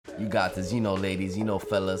You got this. You know, ladies. You know,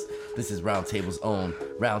 fellas. This is Roundtable's own,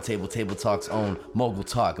 Roundtable Table Talk's own Mogul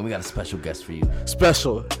Talk, and we got a special guest for you.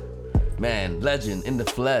 Special. Man, legend in the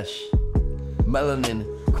flesh. Melanin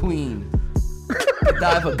Queen.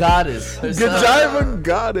 Godiva Goddess. Godiva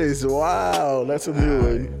Goddess. Wow, that's a new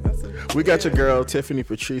one. We got your girl, Tiffany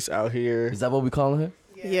Patrice, out here. Is that what we calling her?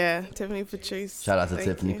 Yeah, Tiffany Patrice. Shout out to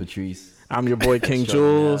Tiffany Patrice. I'm your boy, King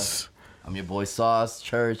Jules. I'm your boy, Sauce,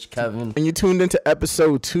 Church, Kevin. And you tuned into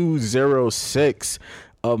episode 206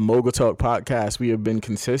 of Mogul Talk Podcast. We have been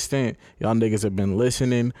consistent. Y'all niggas have been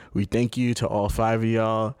listening. We thank you to all 5 of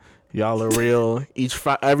y'all. Y'all are real. Each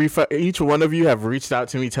one of you have reached out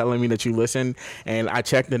to me telling me that you listen, and I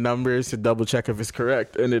checked the numbers to double check if it's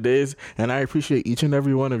correct, and it is. And I appreciate each and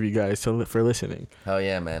every one of you guys for listening. Hell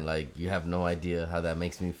yeah, man! Like, you have no idea how that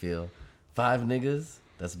makes me feel. 5 niggas.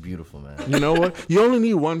 That's beautiful, man. You know what? You only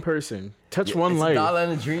need one person. Touch one life. $1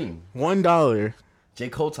 and a dream. $1. J.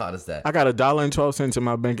 Cole taught us that. I got $1.12 in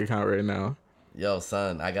my bank account right now. Yo,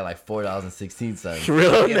 son, I got like $4.16, son.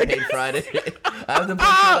 Really? I get paid Friday. I have to put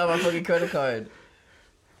shit on my fucking credit card.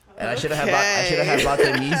 And I should have had bought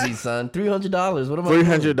them Yeezys, son. $300. What am I doing?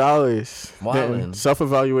 $300. Wildin'.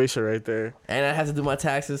 Self-evaluation right there. And I have to do my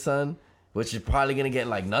taxes, son, which is probably gonna get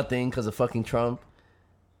like nothing because of fucking Trump.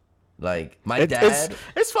 Like, my dad...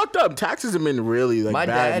 It's fucked up. Taxes have been really, like, my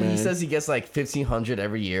bad, dad, man. he says he gets, like, $1,500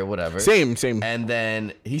 every year, whatever. Same. And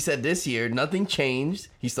then he said this year, nothing changed.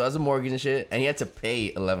 He still has a mortgage and shit, and he had to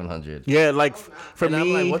pay $1,100. Yeah, like, for and me...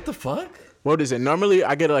 I'm like, what the fuck? What is it? Normally,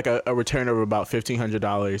 I get, like, a return of about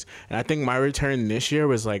 $1,500. And I think my return this year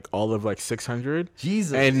was, like, all of, like, $600.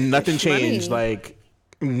 Jesus. And nothing changed. Like...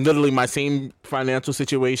 Literally my same financial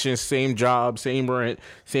situation, same job, same rent,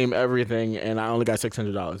 same everything, and I only got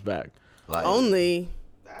 $600 back. Like, only?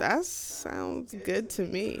 That sounds good to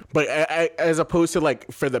me. But as opposed to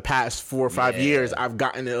like for the past 4 or 5 years, I've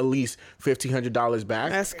gotten at least $1,500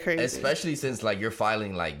 back. That's crazy. Especially since like you're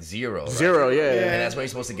filing like zero. Right? Zero, yeah. And that's when you're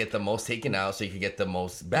supposed to get the most taken out so you can get the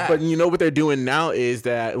most back. But you know what they're doing now is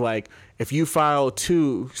that like if you file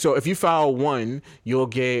 2, so if you file 1, you'll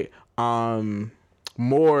get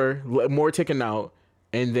more taken out,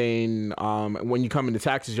 and then when you come into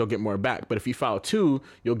taxes you'll get more back. But if you file 2,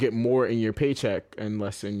 you'll get more in your paycheck and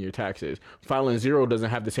less in your taxes. Filing 0 doesn't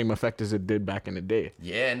have the same effect as it did back in the day.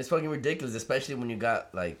 Yeah, and it's fucking ridiculous, especially when you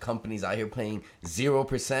got like companies out here paying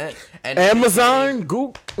 0% and Amazon,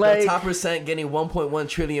 Google, like the top percent getting 1.1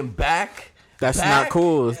 trillion back. That's not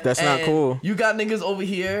cool. That's not cool. You got niggas over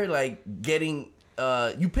here like getting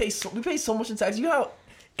we pay so much in taxes. You know how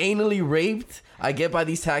anally raped I get by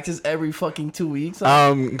these taxes every fucking 2 weeks.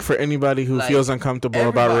 For anybody who feels uncomfortable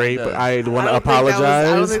about rape, I want to apologize.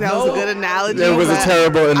 I don't think that was a good analogy. It was a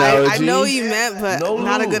terrible analogy. I know you meant, but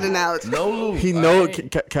not a good analogy. No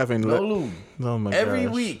lube. Kevin. No lube. Oh my every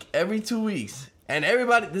gosh. week, every 2 weeks, and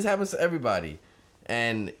everybody. This happens to everybody,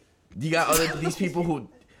 and you got these people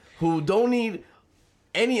who don't need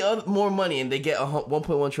any other more money, and they get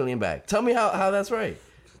 1.1 trillion back. Tell me how that's right.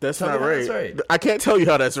 That's Tell not me how right. that's right. I can't tell you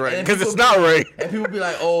how that's right because it's not right. And people be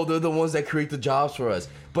like, "Oh, they're the ones that create the jobs for us."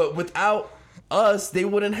 But without us, they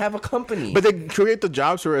wouldn't have a company. But they create the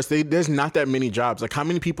jobs for us. There's not that many jobs. Like, how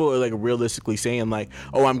many people are like realistically saying like,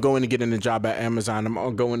 "Oh, I'm going to get in a job at Amazon.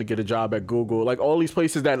 I'm going to get a job at Google." Like all these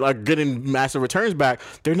places that are getting massive returns back,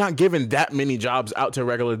 they're not giving that many jobs out to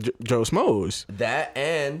regular Joe Schmoes. That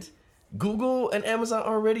and Google and Amazon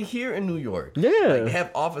are already here in New York. Yeah, like, they have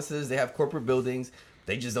offices. They have corporate buildings.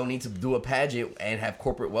 They just don't need to do a pageant and have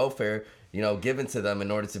corporate welfare, given to them in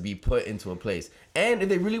order to be put into a place. And if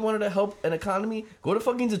they really wanted to help an economy, go to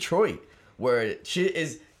fucking Detroit, where shit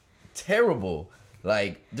is terrible.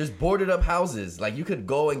 Like, there's boarded up houses. Like, you could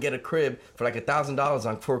go and get a crib for like $1,000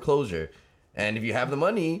 on foreclosure. And if you have the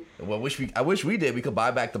money, I wish we did. We could buy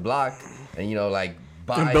back the block and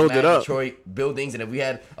buy and build it up. Detroit buildings. And if we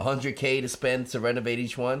had $100K to spend to renovate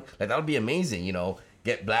each one, like that would be amazing.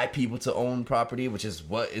 Get black people to own property, which is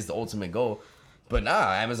what is the ultimate goal. But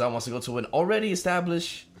nah, Amazon wants to go to an already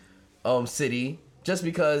established city just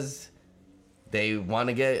because they want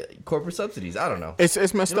to get corporate subsidies. I don't know.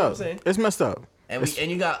 It's messed up. It's messed up. And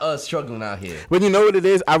you got us struggling out here. But you know what it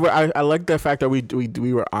is? I like the fact that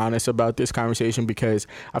we were honest about this conversation, because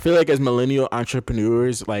I feel like as millennial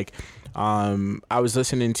entrepreneurs, like I was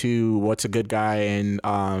listening to What's a Good Guy, and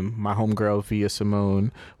my homegirl Via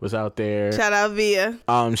Simone was out there. Shout out Via.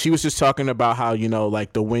 She was just talking about how, you know,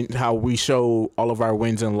 like how we show all of our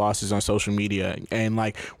wins and losses on social media. And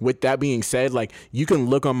like, with that being said, like, you can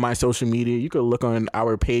look on my social media, you can look on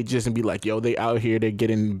our pages and be like, yo, they out here, they're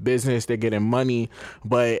getting business, they're getting money.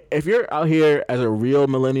 But if you're out here as a real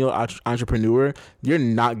millennial entrepreneur, you're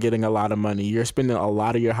not getting a lot of money. You're spending a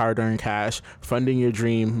lot of your hard-earned cash, funding your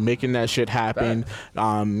dream, making that shit happen.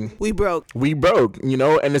 We broke, you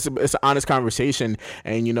know, and it's an honest conversation.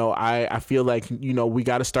 And, you know, I feel like, you know, we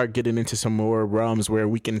got to start getting into some more realms where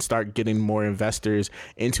we can start getting more investors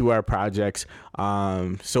into our projects.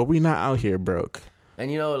 So we not out here broke.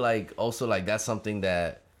 And, you know, like, also, like, that's something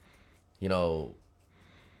that, you know,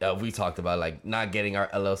 we talked about, like, not getting our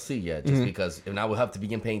LLC yet, just because now we'll have to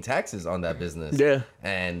begin paying taxes on that business. Yeah.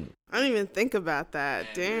 And I didn't even think about that.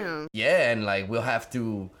 Damn. yeah, and like, we'll have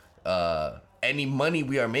to any money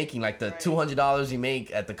we are making, like the $200 you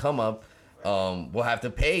make at the come up, we'll have to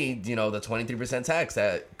pay, you know, the 23% tax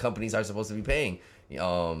that companies are supposed to be paying.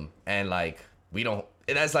 And like, we don't.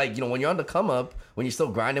 And that's like, you know, when you're on the come up, when you're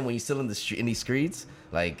still grinding, when you're still in these streets,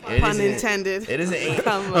 like, Pun intended. It isn't.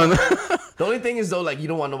 Come on. The only thing is, though, like, you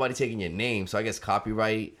don't want nobody taking your name. So I guess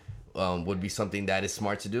copyright would be something that is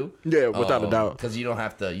smart to do. Yeah, without a doubt. Because you don't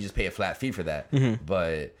have to, you just pay a flat fee for that.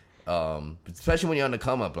 But especially when you're on the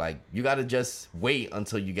come up, like, you got to just wait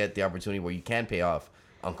until you get the opportunity where you can pay off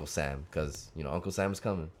Uncle Sam, because, you know, Uncle Sam is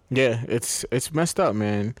coming. Yeah, it's messed up,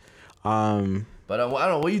 man. But I don't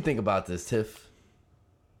know. What do you think about this, Tiff?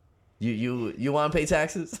 You want to pay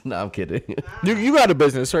taxes? No, I'm kidding. You got a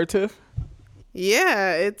business, right, Tiff?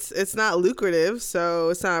 Yeah, it's not lucrative, so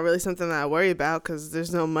it's not really something that I worry about because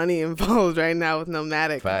there's no money involved right now with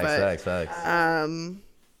Nomadic. Facts.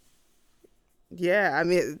 Yeah, I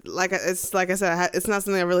mean, like I said, it's not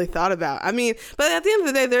something I really thought about. I mean, but at the end of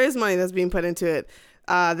the day, there is money that's being put into it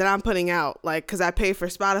that I'm putting out, like, because I pay for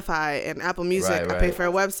Spotify and Apple Music, Right. I pay for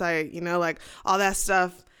a website, you know, like all that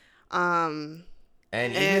stuff. And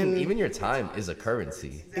even your time is a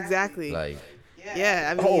currency. Exactly. Like,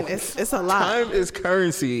 yeah, I mean, it's a lot. Time is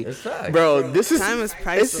currency. It's facts. Bro, Time is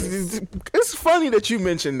priceless. It's funny that you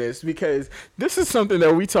mentioned this, because this is something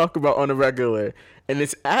that we talk about on a regular, and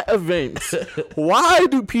it's at events. Why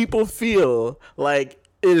do people feel like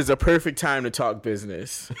it is a perfect time to talk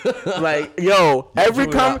business? Like, yo, I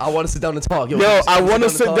want to sit down and talk. I want to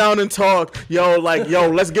sit down and talk. Yo, like, yo,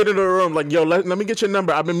 let's get into the room. Like, yo, let me get your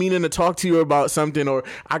number. I've been meaning to talk to you about something, or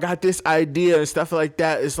I got this idea and stuff like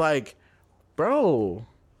that. It's like, bro,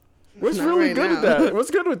 what's Not really right good with now. that?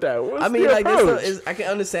 What's good with that? What's I mean, the like, approach? I can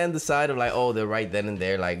understand the side of, like, oh, they're right then and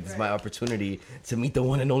there. Like, this is my opportunity to meet the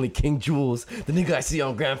one and only King Jules, the nigga I see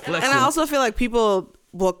on Grand Flex. And I also feel like people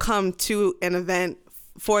will come to an event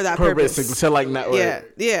for that purpose. To like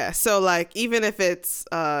network. Yeah. So like, even if it's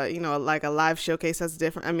you know, like a live showcase, that's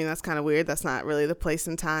different. I mean, that's kind of weird. That's not really the place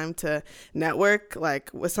and time to network,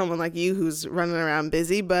 like with someone like you who's running around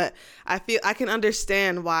busy. But I feel I can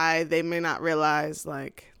understand why they may not realize,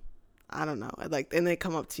 like, I don't know, like, and they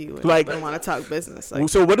come up to you and Like, want to talk business. Like,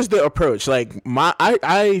 so what is the approach? Like,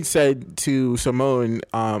 I said to Simone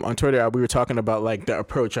on Twitter, we were talking about like the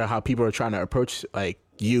approach, or how people are trying to approach like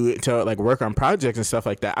you to like work on projects and stuff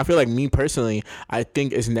like that. I feel like, me personally, I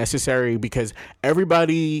think it's necessary, because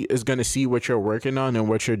everybody is going to see what you're working on and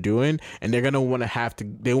what you're doing, and they're going to want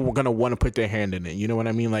to put their hand in it. You know what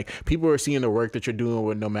I mean? Like, people are seeing the work that you're doing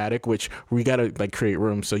with Nomadic, which we got to like create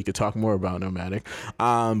room so you could talk more about Nomadic.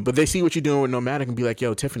 But they see what you're doing with Nomadic and be like,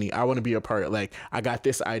 yo, Tiffany, I want to be a part. Like, I got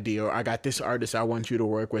this idea, or I got this artist I want you to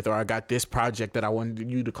work with, or I got this project that I want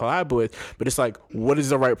you to collab with. But it's like, what is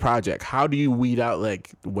the right project? How do you weed out like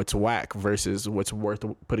what's whack versus what's worth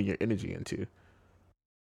putting your energy into?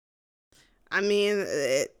 I mean,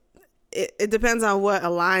 it depends on what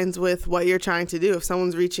aligns with what you're trying to do. If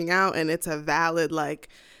someone's reaching out and it's a valid like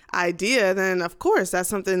idea, then of course that's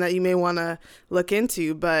something that you may want to look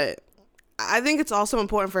into. But I think it's also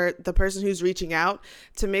important for the person who's reaching out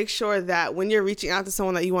to make sure that when you're reaching out to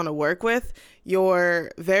someone that you want to work with,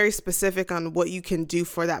 you're very specific on what you can do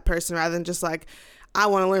for that person, rather than just like, I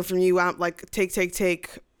want to learn from you. I'm like, take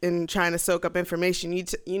and trying to soak up information. You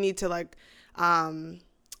need to like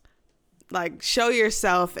show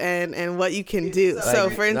yourself and what you can do. Like, so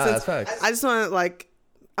for instance, facts. I just want to like,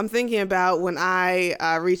 I'm thinking about when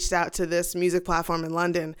I reached out to this music platform in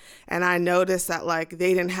London, and I noticed that like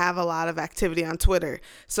they didn't have a lot of activity on Twitter.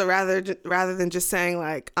 So rather than just saying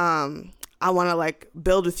like, I want to like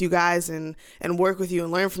build with you guys and work with you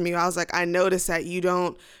and learn from you. I was like, I noticed that you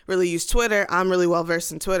don't really use Twitter. I'm really well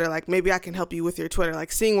versed in Twitter. Like maybe I can help you with your Twitter,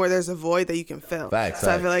 like seeing where there's a void that you can fill. Facts.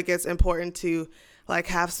 I feel like it's important to like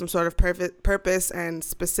have some sort of purpose and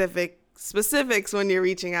specifics when you're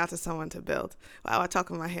reaching out to someone to build. Wow, I talk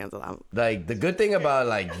with my hands a lot. Like the good thing about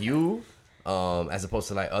like you, as opposed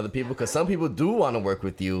to like other people, because some people do want to work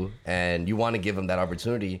with you and you want to give them that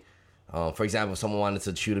opportunity. For example, if someone wanted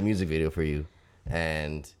to shoot a music video for you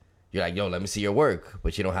and you're like, yo, let me see your work,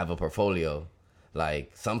 but you don't have a portfolio.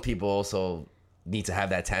 Like some people also need to have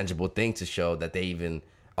that tangible thing to show that they even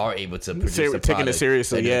are able to produce a product. Taking it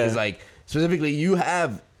seriously, yeah. It's like specifically you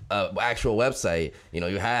have an actual website, you know,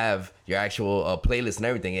 you have your actual playlist and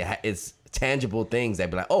everything. It's tangible things that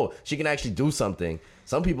be like, oh, she can actually do something.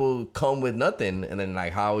 Some people come with nothing, and then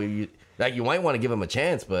like, how you like, you might want to give them a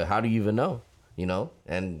chance, but how do you even know? You know,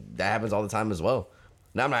 and that happens all the time as well.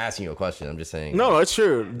 Now I'm not asking you a question. I'm just saying. No, it's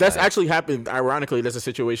true. That's actually happened. Ironically, there's a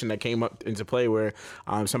situation that came up into play where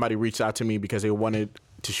somebody reached out to me because they wanted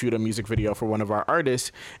to shoot a music video for one of our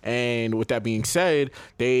artists. And with that being said,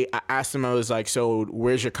 I asked them, I was like, so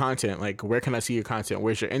where's your content? Like, where can I see your content?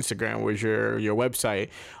 Where's your Instagram? Where's your website?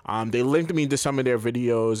 They linked me to some of their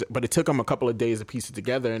videos, but it took them a couple of days to piece it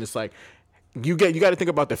together. And it's like, you got to think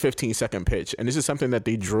about the 15-second pitch. And this is something that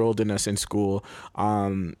they drilled in us in school.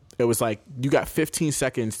 It was like, you got 15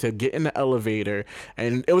 seconds to get in the elevator.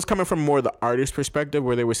 And it was coming from more the artist perspective,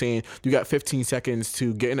 where they were saying, you got 15 seconds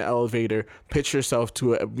to get in the elevator, pitch yourself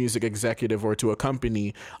to a music executive or to a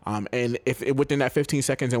company. And if within that 15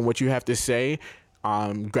 seconds and what you have to say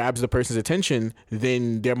grabs the person's attention,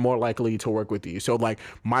 then they're more likely to work with you. So like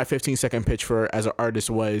my 15-second pitch as an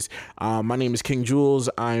artist was, my name is King Jules.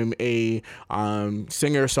 I'm a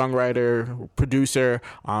singer, songwriter, producer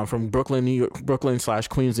from Brooklyn, New York,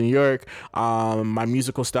 Brooklyn/Queens, New York. My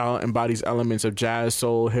musical style embodies elements of jazz,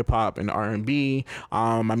 soul, hip hop, and R&B.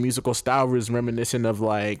 My musical style was reminiscent of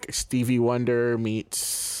like Stevie Wonder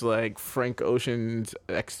meets like Frank Ocean's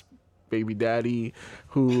baby daddy,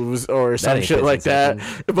 or some shit like that.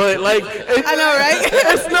 But like, I know, right?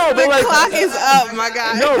 But the like, clock is up, my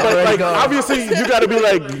guy. No, but like, obviously you got to be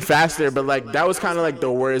like faster. But like, that was kind of like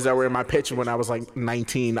the words that were in my pitch when I was like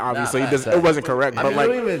 19. Obviously, it wasn't correct. But like,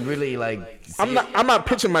 I don't even really like. I'm not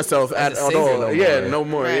pitching myself at all. Yeah, no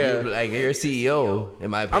more. Right. Yeah, like you're a CEO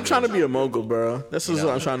in my opinion. I'm trying to be a mogul, bro. This is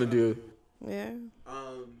what I'm trying to do. Yeah.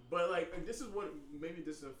 But like, this is what. Maybe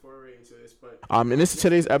this is a foray into this, but in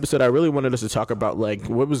today's episode, I really wanted us to talk about like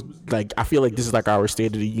what was like. I feel like this is like our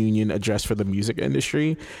State of the Union address for the music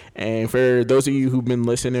industry. And for those of you who've been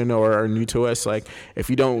listening or are new to us, like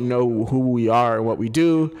if you don't know who we are and what we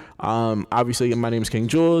do, obviously my name is King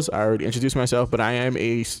Jules. I already introduced myself, but I am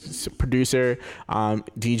a producer,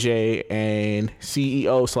 DJ, and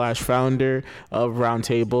CEO/founder of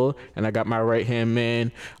Roundtable. And I got my right hand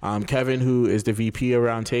man, Kevin, who is the VP of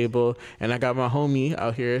Roundtable, and I got my homie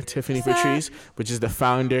out here, Tiffany Patrice, which is the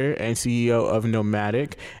founder and CEO of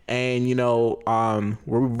Nomadic. And you know,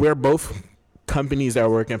 we're both companies that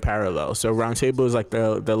work in parallel. So Roundtable is like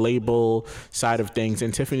the label side of things,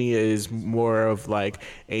 and Tiffany is more of like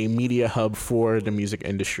a media hub for the music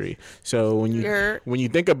industry. So when you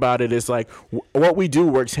think about it, it's like what we do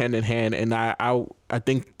works hand in hand. And I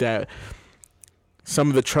think that some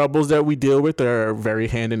of the troubles that we deal with are very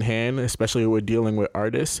hand in hand, especially when we're dealing with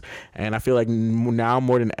artists. And I feel like now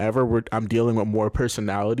more than ever, I'm dealing with more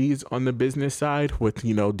personalities on the business side, with,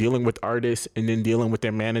 you know, dealing with artists and then dealing with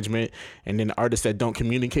their management, and then artists that don't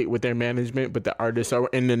communicate with their management, but the artists are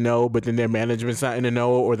in the know, but then their management's not in the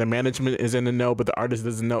know, or the management is in the know, but the artist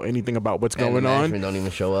doesn't know anything about what's going on. The management don't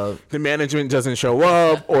even show up. The management doesn't show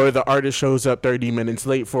up, or the artist shows up 30 minutes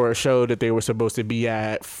late for a show that they were supposed to be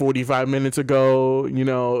at 45 minutes ago. You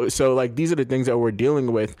know, so like these are the things that we're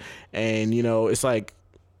dealing with. And you know, it's like,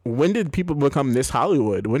 when did people become this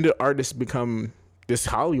Hollywood? When did artists become this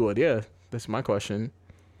Hollywood? Yeah, that's my question.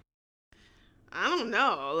 I don't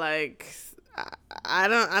know. Like, I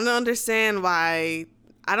don't understand why.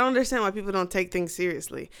 I don't understand why people don't take things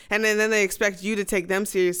seriously, and then they expect you to take them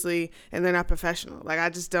seriously, and they're not professional. Like, I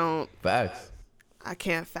just don't. Facts. I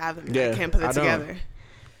can't fathom that. Yeah, I can't put it together.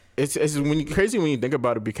 It's crazy when you think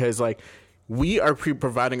about it, because like we are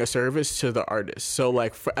providing a service to the artist. So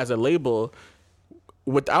like as a label,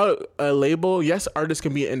 without a label, yes, artists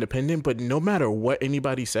can be independent, but no matter what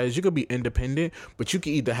anybody says, you could be independent, but you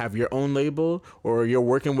can either have your own label, or you're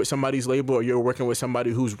working with somebody's label, or you're working with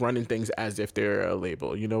somebody who's running things as if they're a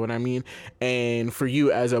label. You know what I mean? And for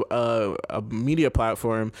you as a media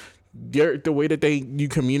platform, the way that you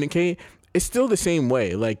communicate, it's still the same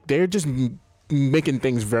way. Like they're just making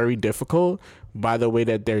things very difficult by the way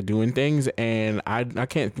that they're doing things, and I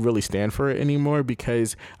can't really stand for it anymore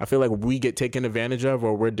because I feel like we get taken advantage of,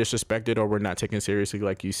 or we're disrespected, or we're not taken seriously,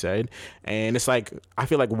 like you said. And it's like I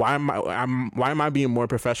feel like why am I being more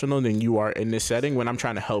professional than you are in this setting when I'm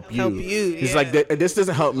trying to help you? It's like this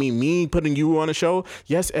doesn't help me. Me putting you on a show,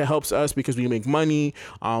 yes, it helps us because we make money.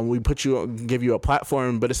 We give you a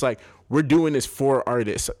platform, but it's like, we're doing this for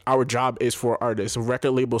artists. Our job is for artists.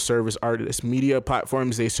 Record labels service artists. Media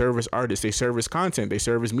platforms, they service artists. They service content. They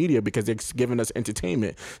service media because they're giving us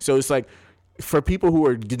entertainment. So it's like, for people who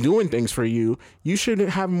are doing things for you, you should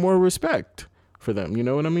have more respect for them. You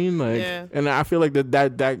know what I mean? Like, and I feel like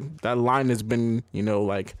that line has been,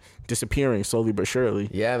 like disappearing slowly but surely.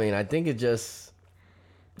 Yeah, I mean, I think it just,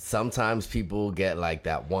 sometimes people get like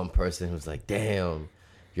that one person who's like, damn,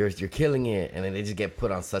 you're killing it, and then they just get put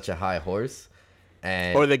on such a high horse,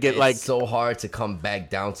 and or they get like so hard to come back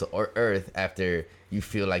down to earth after you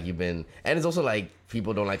feel like you've been. And it's also like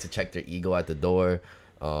people don't like to check their ego at the door.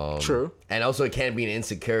 True. And also it can be an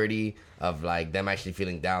insecurity of like them actually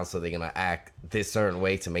feeling down, so they're gonna act this certain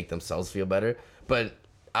way to make themselves feel better. But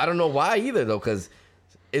I don't know why either though, because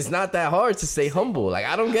it's not that hard to stay humble. Like,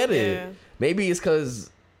 I don't get it. Yeah. Maybe it's because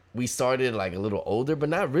we started like a little older, but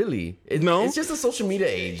not really. It's just a social media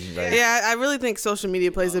age. Like, yeah, I really think social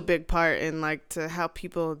media plays a big part in like to how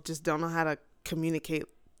people just don't know how to communicate,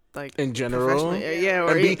 like in general. Yeah,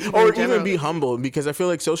 or even be humble, because I feel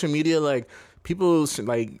like social media, like people,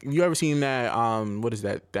 like, you ever seen that what is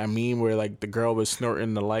that meme where like the girl was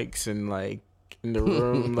snorting the likes and like in the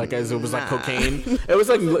room, like as it was like cocaine. It was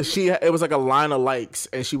like it was like a line of likes,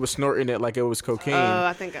 and she was snorting it like it was cocaine. Oh,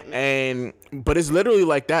 I think. But it's literally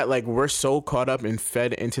like that. Like, we're so caught up and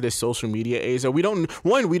fed into this social media age that we don't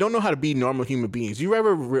know how to be normal human beings. You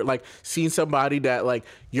ever like seen somebody that like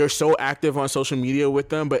you're so active on social media with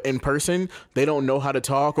them, but in person they don't know how to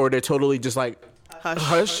talk, or they're totally just like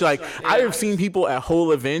hush. Like, I have seen people at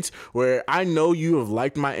whole events where I know you have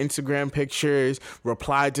liked my Instagram pictures,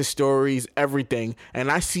 replied to stories, everything,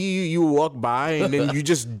 and I see you walk by, and then you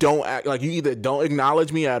just don't act, like, you either don't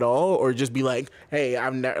acknowledge me at all, or just be like, hey,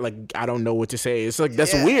 I'm not, like, I don't know what to say. It's like,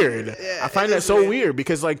 that's weird. I find that so weird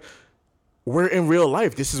because, like, we're in real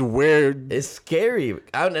life. This is where it's scary.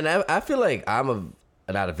 I feel like I'm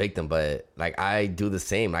not a victim, but like I do the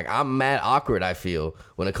same. Like, I'm mad awkward, I feel,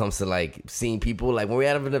 when it comes to like seeing people. Like, when we're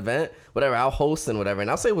at an event, whatever, I'll host and whatever,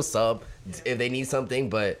 and I'll say what's up if they need something.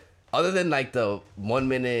 But other than like the 1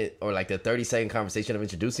 minute or like the 30-second conversation of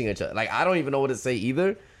introducing each other, like, I don't even know what to say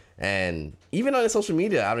either. And even on social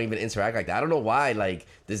media, I don't even interact like that. I don't know why, like,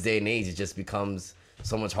 this day and age, it just becomes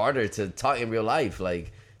so much harder to talk in real life.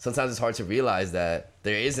 Like, sometimes it's hard to realize that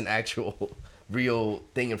there is an actual real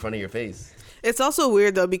thing in front of your face. It's also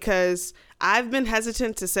weird though, because I've been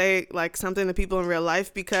hesitant to say like something to people in real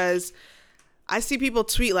life, because I see people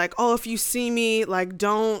tweet like, oh, if you see me, like,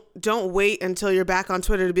 don't wait until you're back on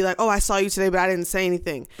Twitter to be like, oh, I saw you today, but I didn't say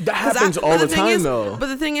anything. That happens all the time, though. But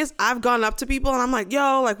the thing is, I've gone up to people and I'm like,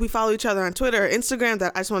 yo, like, we follow each other on Twitter or Instagram,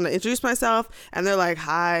 that I just want to introduce myself. And they're like,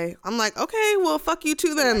 hi. I'm like, okay, well, fuck you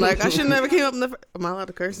too then. Like, I should never came up in the... Am I allowed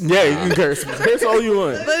to curse? Yeah, you can curse. Curse all you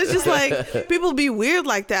want. But it's just like, people be weird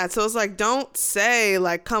like that. So it's like, don't say,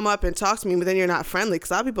 like, come up and talk to me, but then you're not friendly,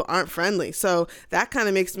 because a lot of people aren't friendly. So that kind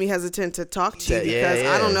of makes me hesitant to talk to you, because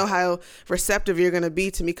I don't know how receptive you're going to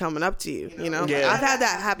be to me coming up to you, you know? Yeah. I've had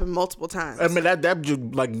that happen multiple times. I mean, that just,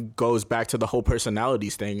 like, goes back to the whole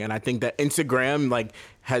personalities thing. And I think that Instagram, like,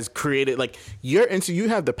 has created, like, you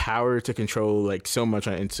have the power to control, like, so much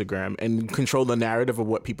on Instagram and control the narrative of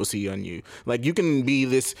what people see on you. Like, you can be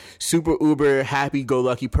this super uber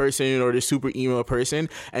happy-go-lucky person or this super emo person,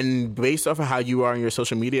 and based off of how you are on your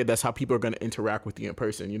social media, that's how people are going to interact with you in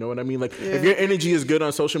person. You know what I mean? Like, if your energy is good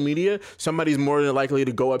on social media, somebody's more than likely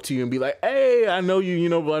to go up to you and be like, hey, I know you, you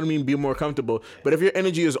know what I mean? Be more comfortable. But if your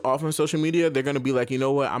energy is off on social media, they're going to be like, you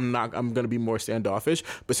know what? I'm going to be more standoffish.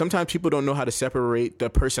 But sometimes people don't know how to separate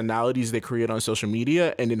the personalities they create on social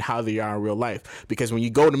media and then how they are in real life. Because when you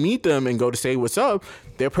go to meet them and go to say what's up,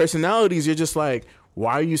 their personalities, you're just like,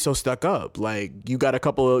 why are you so stuck up? Like, you got a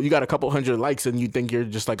couple hundred likes and you think you're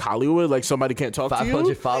just like Hollywood, like somebody can't talk to you?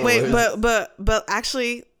 500 followers. Wait, but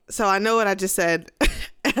actually, so I know what I just said,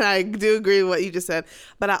 and I do agree with what you just said,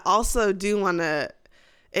 but I also do want to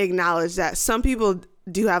acknowledge that some people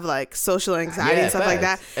do have like social anxiety and stuff like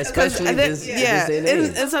that, especially in this day and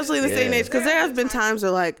age. Especially in this day and age, because there have been times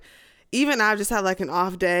where like even I've just had like an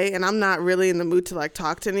off day and I'm not really in the mood to like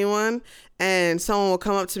talk to anyone, and someone will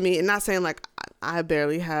come up to me, and not saying like I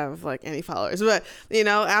barely have like any followers, but you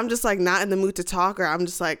know, I'm just like not in the mood to talk, or I'm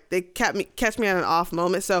just like, they catch me at an off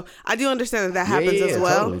moment. So I do understand that happens as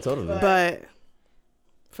well. Totally. But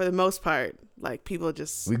for the most part, like people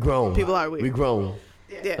just We grown. People are weird. We grown.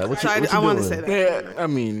 Yeah, Like, what so you I wanted to doing? say that. Yeah, I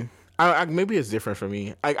mean, I maybe it's different for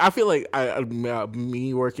me. I feel like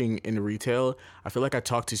me working in retail, I feel like I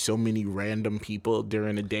talk to so many random people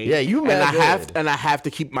during the day. Yeah, you and mad I have to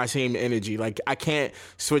keep my same energy. Like I can't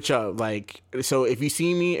switch up. Like so, if you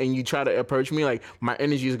see me and you try to approach me, like my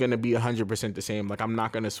energy is gonna be 100% the same. Like I'm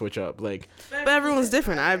not gonna switch up. Like, But everyone's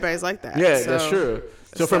different. Everybody's like that. yeah, So that's true.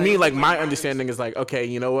 So for me, like my understanding is like, okay,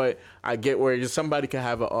 you know what? I get where somebody can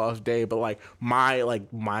have an off day, but like my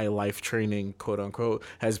life training, quote unquote,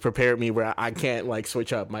 has prepared me where I can't like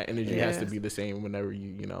switch up. My energy has to be the same whenever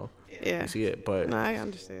you see it. But No, I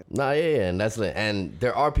understand. Nah, yeah, and that's lit. And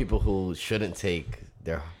there are people who shouldn't take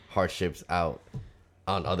their hardships out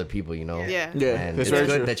on other people, you know. Yeah. yeah, And that's it's very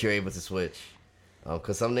good true. that you're able to switch.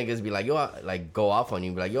 Cause some niggas be like, yo, like go off on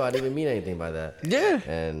you, be like, yo, I didn't even mean anything by that. Yeah.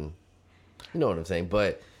 And you know what I'm saying.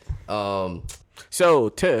 But So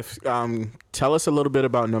Tiff, tell us a little bit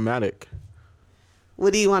about Nomadic.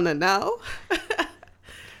 What do you want to know?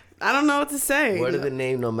 I don't know what to say. where did the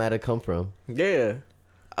name Nomadic come from? Yeah.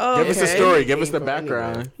 Oh, Give us the okay. story. Give us Came the from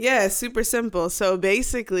background. anywhere. Yeah, it's super simple. So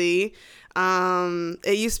basically,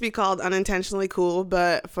 it used to be called Unintentionally Cool,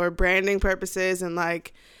 but for branding purposes and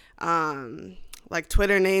like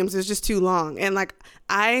Twitter names, it's just too long. And like,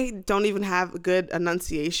 I don't even have a good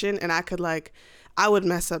enunciation, and I would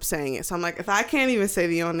mess up saying it. So I'm like, if I can't even say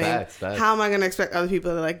the own name, Facts. how am I going to expect other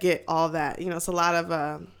people to like get all that? You know, it's a lot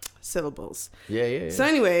of syllables. Yeah. So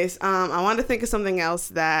anyways, I wanted to think of something else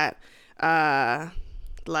that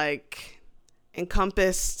like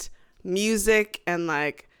encompassed music and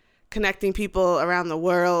like connecting people around the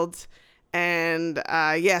world. And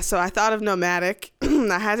so I thought of Nomadic.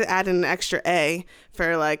 I had to add an extra A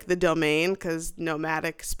for like the domain because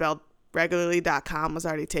Nomadic spelled regularly.com was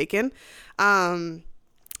already taken.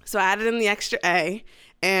 So I added in the extra A,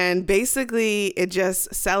 and basically it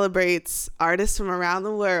just celebrates artists from around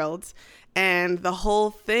the world. And the whole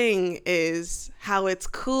thing is how it's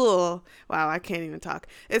cool. Wow, I can't even talk.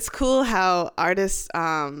 It's cool how artists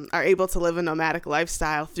are able to live a nomadic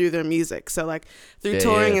lifestyle through their music. So like through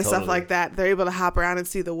touring and stuff like that, they're able to hop around and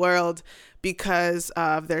see the world because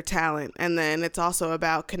of their talent. And then it's also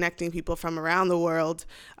about connecting people from around the world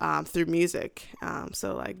through music.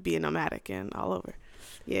 So like being nomadic and all over.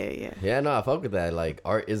 Yeah. Yeah, no, I fuck with that. Like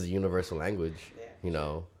art is a universal language, you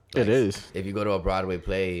know. It is. If you go to a Broadway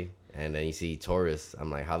play and then you see tourists, I'm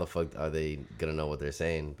like, how the fuck are they gonna know what they're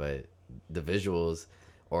saying? But the visuals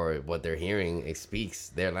or what they're hearing, it speaks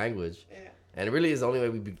their language. Yeah. And it really is the only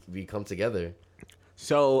way we come together.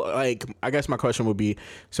 So, like, I guess my question would be,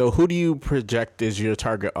 so who do you project as your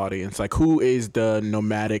target audience? Like, who is the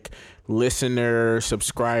nomadic listener,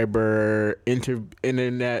 subscriber,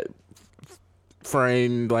 internet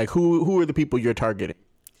friend? Like, who are the people you're targeting?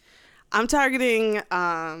 I'm targeting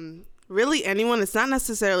really anyone. It's not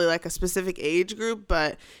necessarily like a specific age group,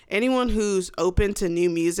 but anyone who's open to new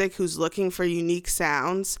music, who's looking for unique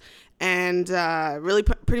sounds, and really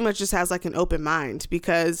pretty much just has like an open mind.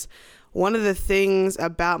 Because one of the things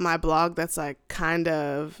about my blog that's like kind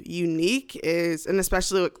of unique is, and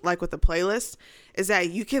especially like with the playlist, is that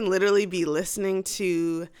you can literally be listening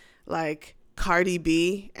to like Cardi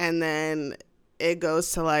B and then it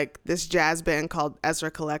goes to like this jazz band called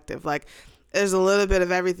Ezra Collective. Like there's a little bit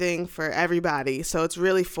of everything for everybody. So it's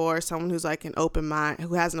really for someone who's like an open mind,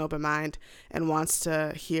 who has an open mind and wants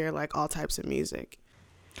to hear like all types of music.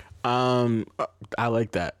 I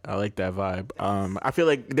like that. I like that vibe. I feel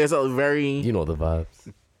like there's a very You know the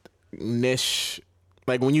vibes. niche,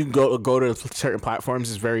 like when you go to certain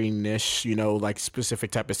platforms, it's very niche, you know, like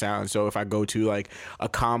specific type of sound. So if I go to like a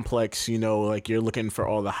Complex, you know, like you're looking for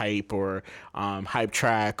all the hype or hype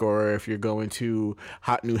track, or if you're going to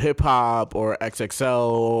Hot New Hip Hop or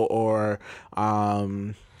XXL or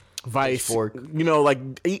Vice, Pitchfork. you know, like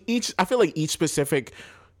each, I feel like each specific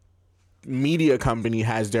media company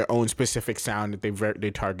has their own specific sound that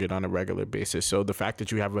they target on a regular basis. So the fact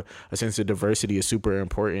that you have a sense of diversity is super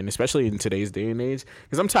important, especially in today's day and age,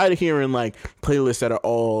 because I'm tired of hearing like playlists that are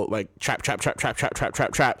all like trap,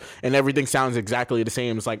 and everything sounds exactly the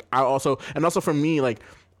same. It's like also for me, like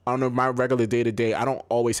on my regular day-to-day, I don't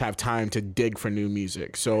always have time to dig for new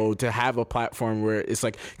music. So to have a platform where it's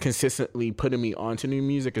like consistently putting me onto new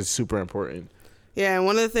music is super important. Yeah, and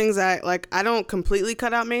one of the things I don't completely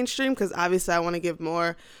cut out mainstream because obviously I want to give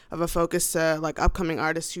more of a focus to like upcoming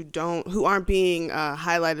artists who aren't being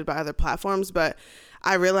highlighted by other platforms. But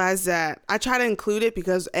I realize that I try to include it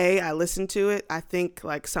because I listen to it. I think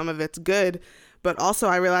like some of it's good, but also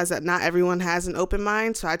I realize that not everyone has an open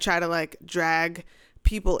mind. So I try to like drag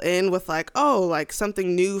people in with like, oh, like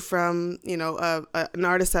something new from, you know, an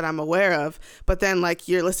artist that I'm aware of, but then like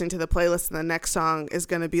you're listening to the playlist and the next song is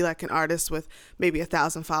going to be like an artist with maybe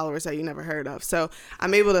 1,000 followers that you never heard of. So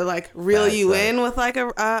I'm able to like reel you in with like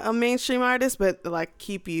a mainstream artist, but like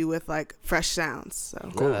keep you with like fresh sounds.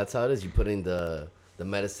 So cool. That's how it is. You put in the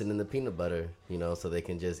medicine in the peanut butter, you know, so they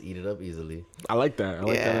can just eat it up easily. I like that. I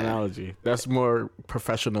like that analogy. That's more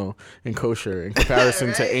professional and kosher in comparison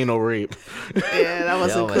right? to anal rape. Yeah, that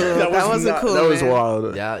wasn't cool. That wasn't cool. That was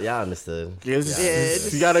wild. Yeah, understood. You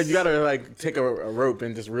gotta like take a rope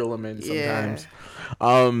and just reel them in sometimes.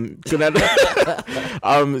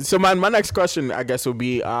 So my next question, I guess, would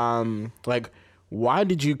be like, why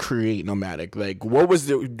did you create Nomadic? Like, what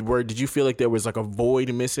was where did you feel like there was like a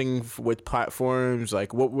void missing with platforms?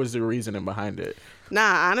 Like, what was the reasoning behind it?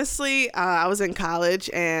 Nah, honestly, I was in college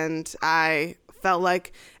and I felt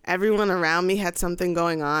like everyone around me had something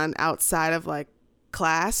going on outside of like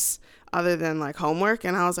class other than like homework.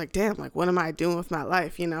 And I was like, damn, like, what am I doing with my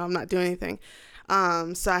life? You know, I'm not doing anything.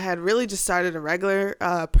 So I had really just started a regular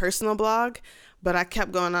personal blog, but I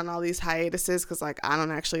kept going on all these hiatuses because, like, I don't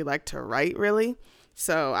actually like to write, really.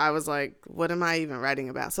 So I was like, what am I even writing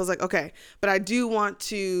about? So I was like, okay, but I do want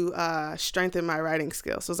to strengthen my writing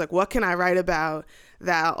skills. So I was like, what can I write about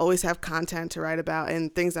that I'll always have content to write about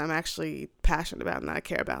and things I'm actually passionate about and that I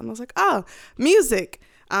care about? And I was like, oh, music.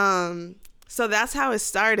 So that's how it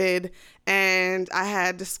started. And I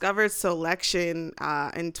had discovered Selection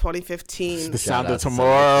in 2015. The Sound of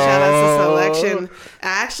Tomorrow. Shout out to Selection. I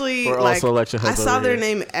actually, like, I saw their here.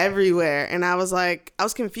 name everywhere. And I was like, I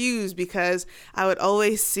was confused because I would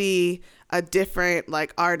always see a different,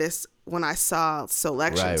 like, artist when I saw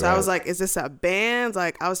Selection. Right, so I was like, is this a band?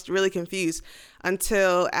 Like, I was really confused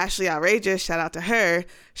until Ashley Outrageous, shout out to her.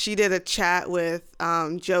 She did a chat with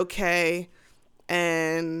Joe K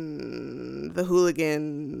and the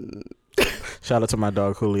Hooligan. Shout out to my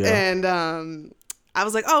dog Julio. And I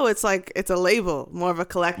was like, oh, it's a label, more of a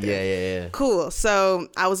collective. Yeah. Cool. So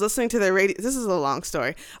I was listening to their radio. This is a long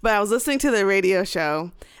story, but I was listening to their radio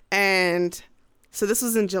show. And so this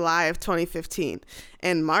was in July of 2015.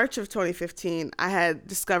 In March of 2015, I had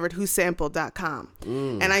discovered whosampled.com.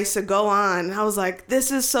 And I used to go on and I was like,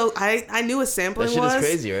 this is so, I knew what sampling that shit was. Is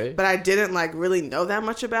crazy, right? But I didn't like really know that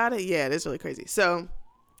much about it. Yeah, it is really crazy. So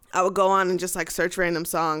I would go on and just like search random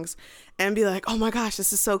songs and be like, oh my gosh,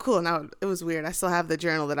 this is so cool. And it was weird. I still have the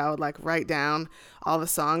journal that I would like write down all the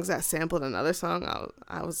songs that sampled another song.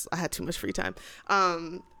 I had too much free time.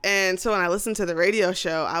 And so when I listened to the radio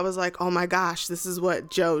show, I was like, oh my gosh, this is what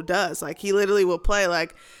Joe does. Like, he literally will play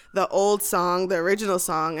like the old song, the original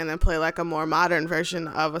song, and then play like a more modern version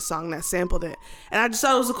of a song that sampled it. And I just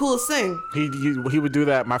thought it was the coolest thing. He would do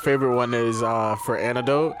that. My favorite one is for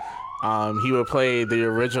Antidote. He would play the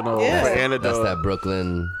original for Antidote. That's that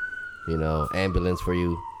Brooklyn, you know, ambulance for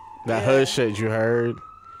you. That hood shit you heard.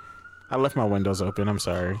 I left my windows open. I'm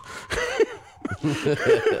sorry.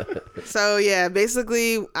 So yeah,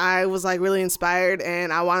 basically I was like really inspired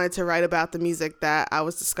and I wanted to write about the music that I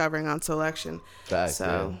was discovering on Selection. Facts,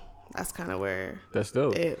 so that's kind of where that's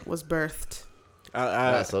dope. It was birthed.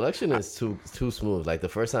 Selection is too smooth. Like, the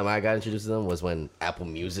first time I got introduced to them was when Apple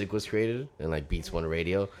Music was created and like Beats One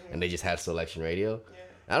Radio, and they just had Selection Radio.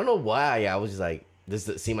 I don't know why. I was just like, this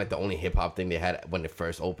seemed like the only hip hop thing they had when it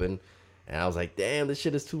first opened, and I was like, damn, this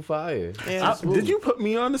shit is too fire. Yeah. Did you put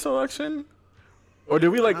me on the Selection? Or did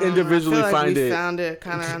we like individually I feel like find we it? Found it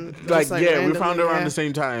kind of like we found it around the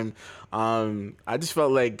same time. I just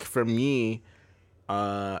felt like for me,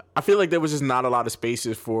 I feel like there was just not a lot of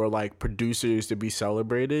spaces for like producers to be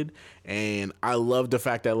celebrated, and I love the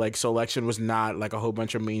fact that like Selection was not like a whole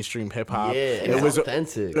bunch of mainstream hip hop. Yeah, it was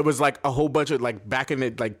authentic. It was like a whole bunch of like back in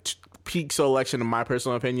the like peak Selection, in my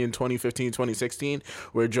personal opinion, 2015, 2016,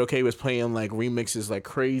 where Joe K was playing like remixes like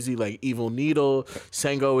crazy, like Evil Needle,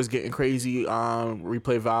 Sango was getting crazy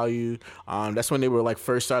replay value. That's when they were like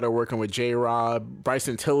first started working with J-Rob.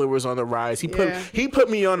 Bryson Tiller was on the rise. He put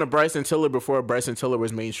me on to Bryson Tiller before Bryson Tiller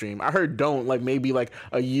was mainstream. I heard Don't like maybe like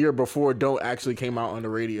a year before Don't actually came out on the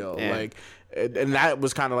radio. Like, and that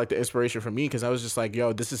was kind of like the inspiration for me, because I was just like,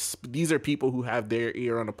 yo, these are people who have their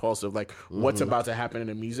ear on the pulse of like what's about to happen in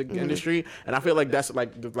the music industry. And I feel like that's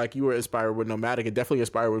like you were inspired with Nomadic. It definitely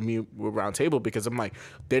inspired with me with Round Table, because I'm like,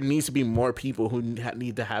 there needs to be more people who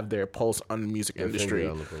need to have their pulse on the music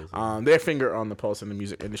industry, their finger on the pulse in the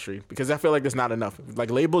music industry, because I feel like there's not enough.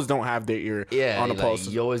 Like, labels don't have their ear on the pulse.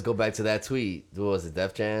 You always go back to that tweet. What was it,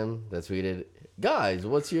 Def Jam that tweeted, guys,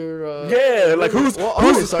 what's your who's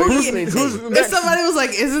if somebody was like,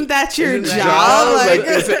 isn't that your job? Like,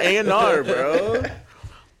 it's an A&R, bro.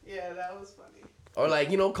 Yeah, that was funny. Or like,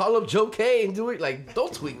 call up Joe K and do it. Like,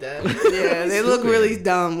 don't tweet that. Yeah, they look really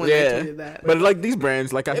dumb when they tweeted that. But like these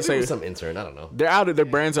brands, like I Maybe say, with some intern. I don't know. they're out of their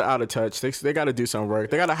brands are out of touch. They got to do some work.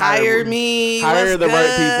 They got to Hire me. hire What's the good?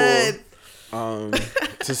 right people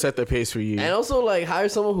to set the pace for you. And also, like, hire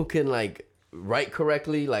someone who can, like, write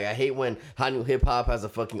correctly. Like, I hate when Hot New Hip Hop has a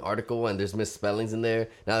fucking article and there's misspellings in there.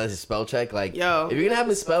 Now there's a spell check. Like, Yo. if you're gonna have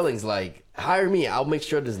misspellings, like, hire me. I'll make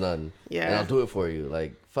sure there's none. Yeah. And I'll do it for you.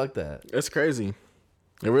 Like, fuck that. It's crazy.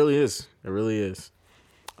 It really is. It really is.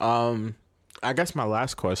 I guess my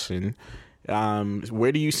last question,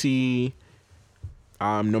 where do you see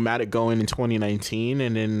Nomadic going in 2019,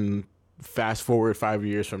 and then fast forward 5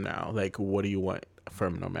 years from now? Like, what do you want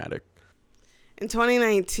from Nomadic? In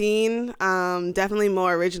 2019, definitely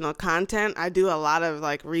more original content. I do a lot of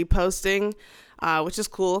like reposting, which is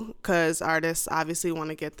cool because artists obviously want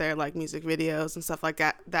to get their like music videos and stuff like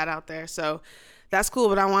that out there. So that's cool,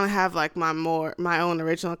 but I want to have like my own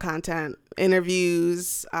original content,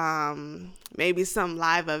 interviews, maybe some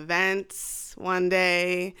live events one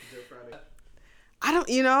day. I don't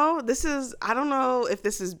know if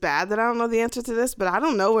this is bad that I don't know the answer to this, but I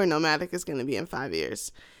don't know where Nomadic is going to be in 5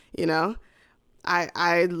 years.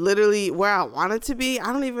 I literally, where I want it to be,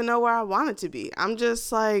 I don't even know where I want it to be. I'm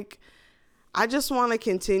just like, I just want to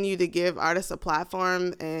continue to give artists a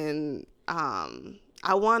platform, and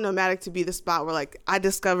I want Nomadic to be the spot where, like, I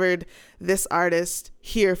discovered this artist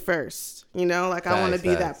here first, like, I want to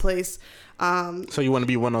be that place. So you want to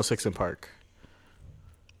be 106 in Park?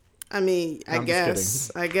 I mean, I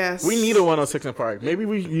guess. We need a 106 in Park. Maybe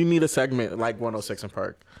you need a segment like 106 in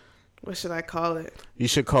Park. What should I call it? You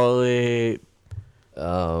should call it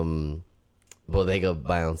Bodega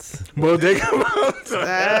Bounce. Bodega Bounce.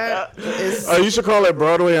 That is... Oh, you should call it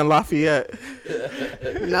Broadway and Lafayette.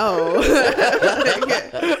 No.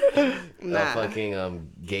 Nah. Fucking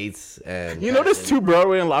Gates and... There's 2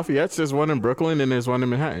 Broadway and Lafayettes. There's one in Brooklyn and there's one in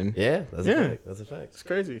Manhattan. Yeah, that's a fact. That's a fact. It's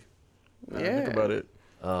crazy. Yeah. Think about it.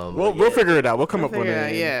 We'll figure it out. We'll come up with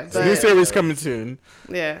it. Yeah. New series coming soon.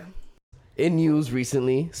 Yeah. In news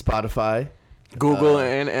recently, Spotify, Google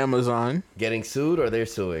and Amazon getting sued, or they're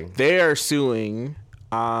suing? They are suing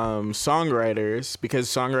songwriters because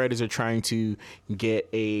songwriters are trying to get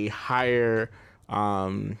a higher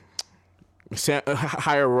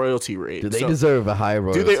higher royalty rate. Do they deserve a higher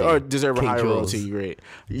royalty? Do they deserve a higher royalty rate?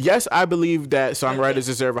 Yes, I believe that songwriters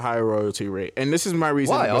deserve a higher royalty rate, and this is my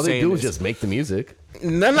reason. Why? All they do is just make the music.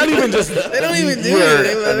 Not even just. They don't even do it.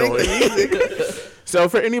 They make the music. So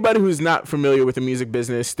for anybody who's not familiar with the music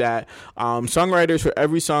business, that songwriters, for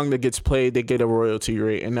every song that gets played, they get a royalty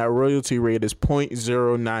rate, and that royalty rate is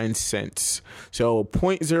 0.09 cents. So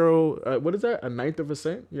what is that? A ninth of a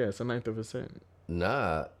cent? Yeah, it's a ninth of a cent.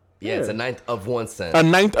 Nah. Yeah, it's a ninth of 1 cent. A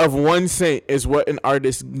ninth of 1 cent is what an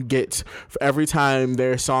artist gets for every time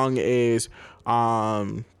their song is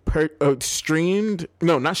streamed.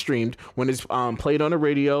 No, not streamed. When it's played on the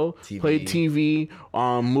radio, played TV,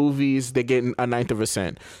 movies, they get a ninth of a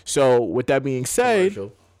cent. So with that being said,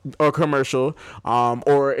 commercial,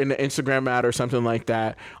 or in the Instagram ad or something like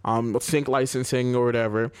that, sync licensing or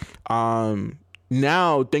whatever.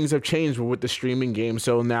 Now things have changed with the streaming game.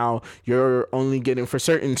 So now you're only getting, for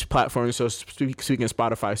certain platforms, so speaking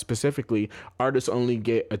Spotify specifically, artists only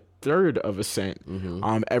get a third of a cent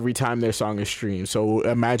every time their song is streamed. So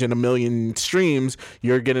imagine 1 million streams,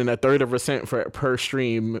 you're getting a third of a cent per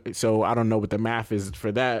stream. So I don't know what the math is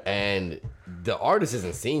for that. And the artist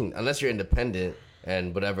isn't seen unless you're independent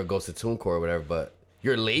and whatever goes to TuneCore or whatever, but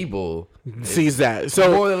your label sees that.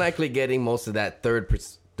 So more than likely getting most of that third of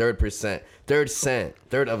a cent.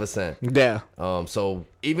 Yeah. So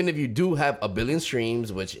even if you do have 1 billion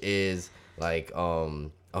streams, which is like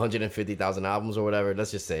 150,000 albums or whatever, let's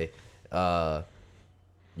just say, you're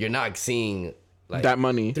not seeing like that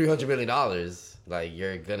money, $300 million. Like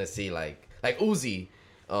you're gonna see like Uzi,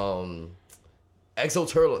 EXO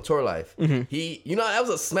Tour Life. He, that was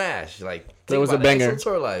a smash. Like that was a banger. EXO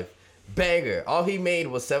Tour Life. Banger. All he made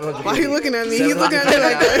was 700. Why are you looking at me? He's looking at me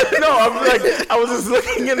like that. No, I'm like, I was just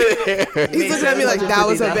looking in the air. He's looking at me like that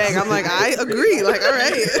was a bang. I'm like, I agree. Like, all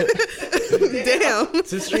right. Damn.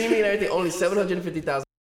 To streaming and everything, only 750,000.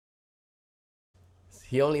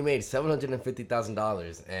 He only made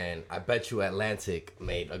 $750,000, and I bet you Atlantic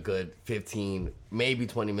made a good 15, maybe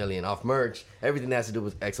 20 million off merch. Everything that has to do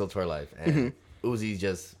with EXO Tour Life, and Uzi's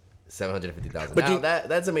just 750,000. Now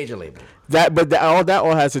that's a major label. All that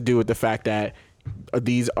has to do with the fact that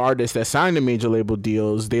these artists that sign the major label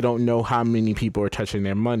deals, they don't know how many people are touching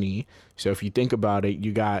their money. So if you think about it,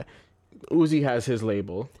 you got Uzi has his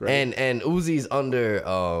label, right? And Uzi's under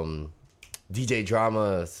DJ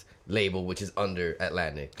Drama's label, which is under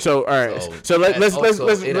Atlantic. So all right, So so let's that's also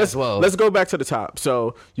it as well. let's go back to the top.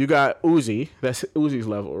 So you got Uzi, that's Uzi's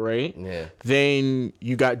level, right? Yeah. Then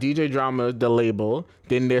you got DJ Drama, the label.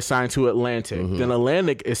 Then they're signed to Atlantic. Then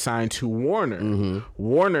Atlantic is signed to Warner.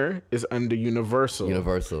 Warner is under Universal.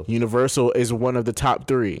 Universal is one of the top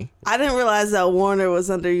 3. I didn't realize that Warner was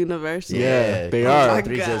under Universal. Yeah, they are. my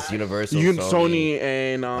Three God. just Universal, Sony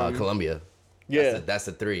and Columbia. yeah. That's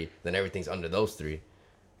the 3. Then everything's under those 3.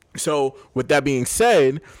 So with that being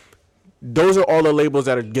said, those are all the labels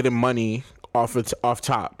that are getting money off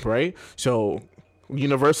top, right? So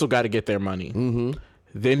Universal got to get their money.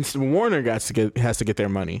 Then Warner has to get their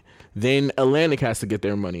money. Then Atlantic has to get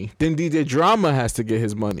their money. Then DJ Drama has to get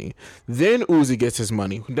his money. Then Uzi gets his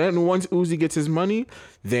money. Then once Uzi gets his money,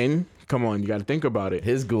 then come on, you got to think about it.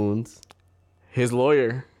 His goons. His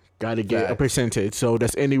lawyer got to get a Facts. percentage. So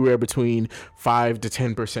that's anywhere between 5 to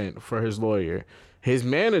 10% for his lawyer. His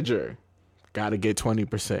manager got to get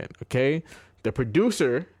 20%. Okay, the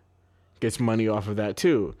producer gets money off of that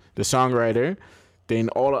too. The songwriter, then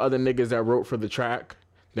all the other niggas that wrote for the track,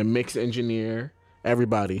 the mix engineer,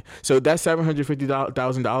 everybody. So that's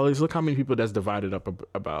 $750,000. Look how many people that's divided up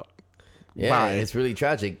about. Yeah, by. it's really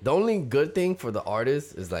tragic. The only good thing for the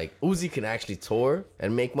artist is like Uzi can actually tour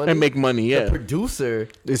and make money. Yeah. The producer,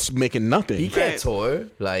 It's making nothing. he can't Right. tour.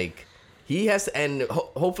 Like he has to, and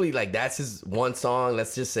hopefully like that's his one song.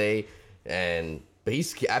 Let's just say, but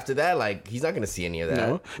he's after that like he's not gonna see any of that.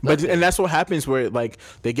 No, but Nothing. and that's what happens where like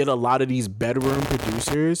they get a lot of these bedroom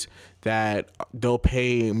producers that they'll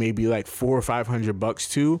pay maybe like $400 or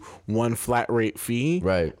 $500 to one flat rate fee,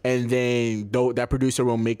 Right. And then that producer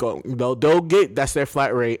will they'll get that's their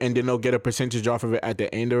flat rate, and then they'll get a percentage off of it at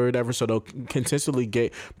the end or whatever. So they'll consistently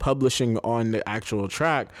get publishing on the actual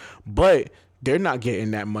track, but they're not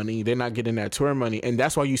getting that money. They're not getting that tour money. And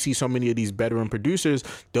that's why you see so many of these bedroom producers,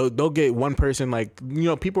 they'll get one person like,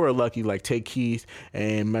 people are lucky like Tay Keith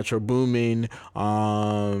and Metro Boomin,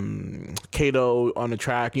 Kato on the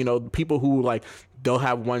track, people who like, they'll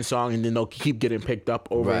have one song and then they'll keep getting picked up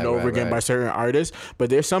over and over again by certain artists.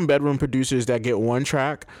 But there's some bedroom producers that get one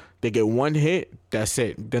track, they get one hit, that's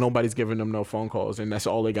it. Then nobody's giving them no phone calls, and that's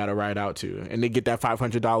all they got to ride out to. And they get that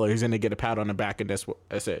 $500 and they get a pat on the back, and that's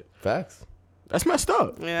it. Facts. That's messed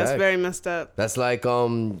up. Yeah, that's Fact. very messed up. That's like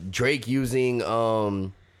Drake using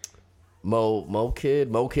Mo Kid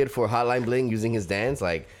for Hotline Bling, using his dance,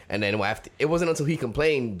 like, and then after it wasn't until he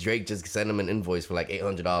complained, Drake just sent him an invoice for like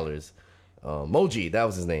 $800. Moji, that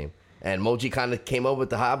was his name, and Moji kind of came up with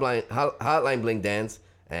the Hotline Bling dance,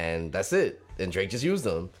 and that's it. And Drake just used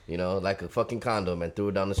them, like a fucking condom, and threw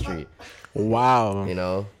it down the street. Wow.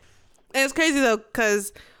 And it's crazy though,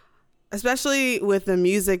 because especially with the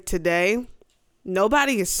music today,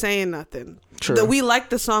 nobody is saying nothing. True. We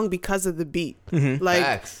like the song because of the beat. Like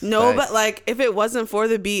Facts. but like if it wasn't for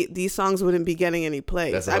the beat, these songs wouldn't be getting any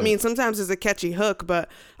plays. That's I what- mean, sometimes it's a catchy hook, but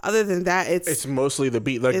other than that, It's mostly the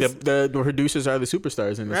beat. Like It's- the producers are the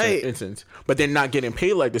superstars in this Right. instance, but they're not getting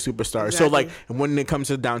paid like the superstars. So like when it comes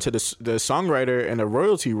down to the songwriter and the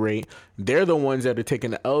royalty rate, they're the ones that are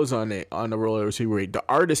taking the L's on the royalty rate. The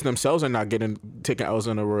artists themselves are not taking L's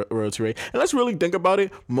on the royalty rate. And let's really think about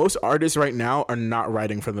it. Most artists right now are not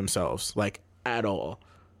writing for themselves, like at all.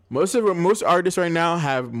 Most artists right now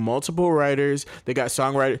have multiple writers. They got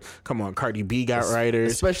songwriters. Come on, Cardi B got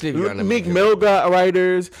writers. especially if you're on a Meek major Mill got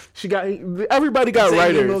writers. everybody got Say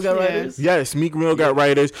writers. Meek Mill got Yeah. writers? Yes, Meek Mill got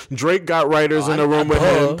writers. Drake got writers in the room with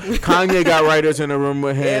duh. him. Kanye got writers in the room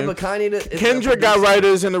with Yeah, him. but Kanye is Kendrick got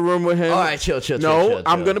writers in the room with him. All right, chill. No,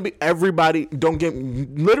 I'm gonna be everybody. Don't get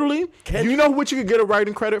literally. You know what you could get a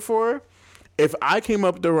writing credit for? If I came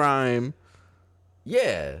up the rhyme,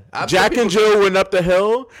 Yeah, Jack and Jill went up the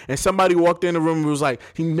hill, and somebody walked in the room and was like,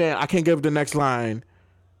 "Man, I can't give the next line."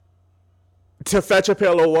 To fetch a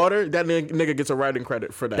pail of water, that nigga gets a writing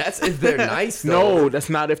credit for that. That's if they're nice. Though. No, that's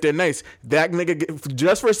not if they're nice. That nigga,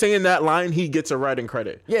 just for saying that line, he gets a writing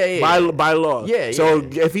credit. Yeah. By law. Yeah, So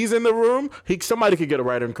yeah. if he's in the room, somebody could get a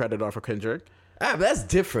writing credit off of Kendrick. But that's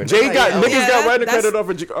different. Jay That's got like, niggas got writing that's-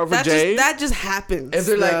 credit off of Jay. that just happens. If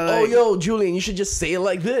they're like, So, oh, yo, Julian, you should just say it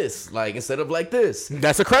like this, like instead of like this.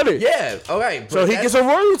 That's a credit. Yeah, all right. but So he that's- gets a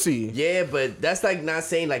royalty. Yeah, but that's like not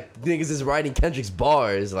saying like niggas is writing Kendrick's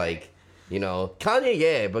bars, like, Kanye,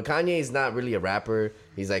 yeah, but Kanye is not really a rapper.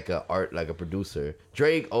 He's like a producer.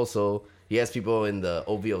 Drake also, he has people in the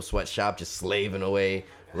OVO sweatshop just slaving away,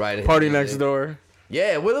 writing. Party his next music. door.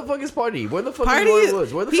 Yeah, where the fuck is Party? Where the fuck Party, is Lloyd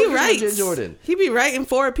Woods? Where the he fuck writes. is Jen Jordan? He be writing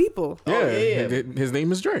for people. Oh, Yeah, yeah. His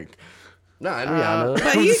name is Drake. Nah, and Rihanna. But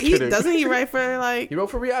I'm he just kidding. doesn't he write for like He wrote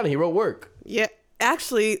for Rihanna. He wrote Work. yeah. I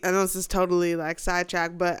actually, I know this is totally like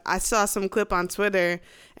sidetrack, but I saw some clip on Twitter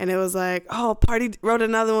and it was like, oh, Party wrote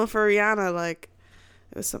another one for Rihanna. Like,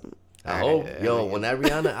 it was some. I hope, when that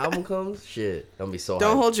Rihanna album comes, shit, gonna be so.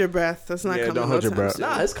 Don't hyped. hold your breath. That's not coming. Don't hold your breath.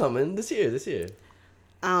 Nah, it's coming this year.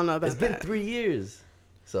 I don't know about It's been 3 years,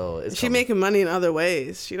 so it's. She coming. making money in other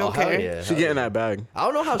ways. She don't hell care. yeah, She hell getting yeah. that bag. I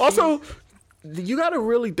don't know how. Also, you got to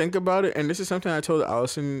really think about it, and this is something I told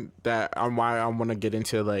Allison that why I want to get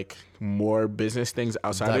into like more business things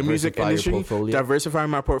outside of the music Diversify your industry. portfolio. Diversifying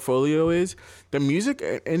my portfolio is the music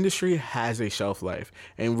industry has a shelf life,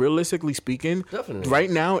 and realistically speaking, Definitely.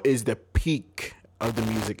 right now is the peak of the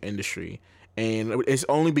music industry. And it's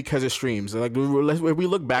only because of streams. Like if we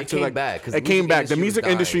look back It to came like back, 'cause it came back. The music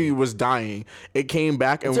was industry dying. was dying. It came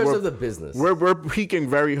back, and in terms we're of the business, we're peaking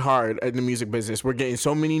very hard at the music business. We're getting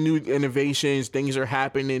so many new innovations. Things are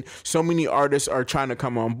happening. So many artists are trying to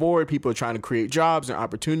come on board. People are trying to create jobs and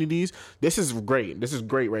opportunities. This is great. This is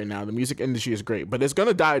great right now. The music industry is great, but it's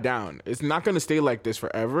gonna die down. It's not gonna stay like this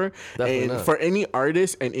forever. Definitely and not. for any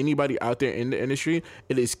artist and anybody out there in the industry,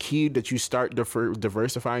 it is key that you start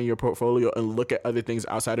diversifying your portfolio and look at other things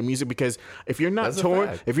outside of music, because if you're not That's a touring,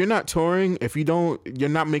 fact. if you're not touring, you're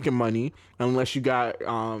not making money unless you got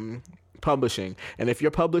publishing. And if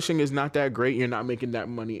your publishing is not that great, you're not making that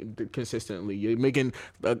money consistently. You're making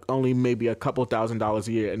only maybe a couple $1,000s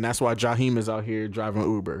a year, and that's why Jaheim is out here driving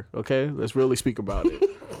Uber. Okay, let's really speak about it.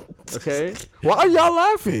 Okay, why are y'all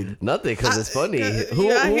laughing? nothing, because it's funny. Who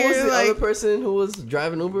I was hear, the like- other person who was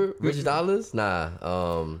driving Uber? Rich Dollars? Nah.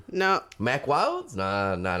 No. Mac Wilds?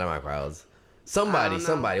 Nah, not Mac Wilds. I don't know.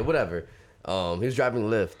 Somebody, whatever. He was driving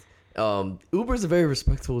Lyft. Uber's a very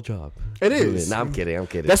respectable job. It is. Nah, I'm kidding.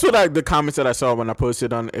 That's what the comments that I saw when I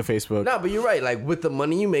posted on Facebook. No, but you're right. Like, with the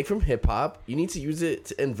money you make from hip hop, you need to use it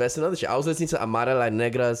to invest in other shit. I was listening to Amara La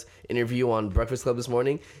Negra's interview on Breakfast Club this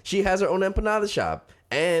morning. She has her own empanada shop,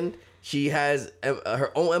 and she has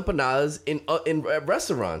her own empanadas in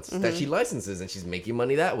restaurants that she licenses, and she's making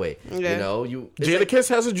money that way. Yeah. You know, it's Jada like- Kiss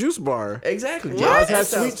has a juice bar. Exactly. Jazz Jazz has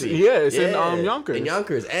South sweet- Street. yeah, it's in, Yonkers. In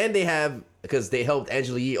Yonkers, and they have, because they helped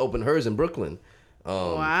Angela Yee open hers in Brooklyn.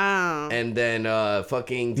 Wow. And then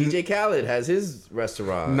fucking DJ Khaled has his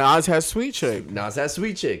restaurant. Nas has Sweet Chick. Nas has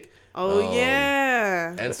Sweet Chick. Oh,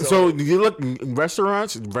 yeah. And So you look,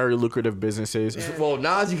 restaurants, very lucrative businesses. well,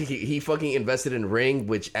 Nas, he fucking invested in Ring,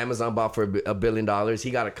 which Amazon bought for $1 billion.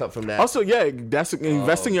 He got a cut from that. Also, yeah, that's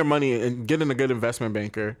investing your money and getting a good investment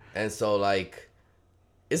banker. And so, like,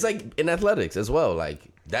 it's like in athletics as well. Like,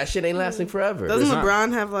 that shit ain't lasting forever. Doesn't It's not.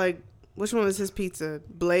 LeBron have like, which one is his pizza?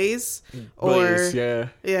 Blaze? Blaze, Or yeah.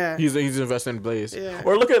 yeah. He's investing in Blaze. Yeah.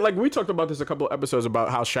 Or look at, like, we talked about this a couple episodes about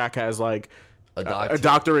how Shaq has, like, A a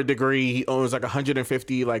doctorate degree. He owns like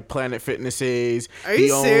 150 like Planet Fitnesses. Are you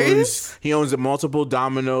serious? He owns multiple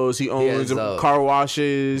Domino's. He owns has, car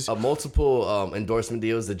washes. multiple endorsement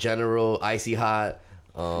deals. The General, Icy Hot.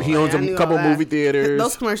 He owns I knew a all couple that. movie theaters.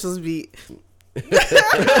 Those commercials beat.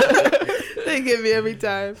 They get me every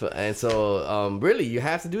time. And so, really, you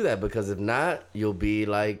have to do that, because if not, you'll be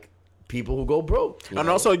like people who go broke. you And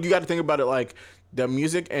know? also, you got to think about it like the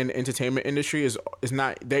music and entertainment industry is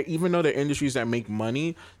not. They, even though they're industries that make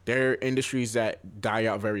money, they're industries that die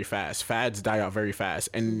out very fast. Fads die out very fast,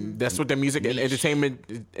 and that's what the music and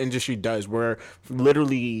entertainment industry does. We're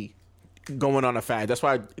literally going on a fad. That's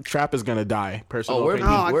why trap is gonna die. Personal we're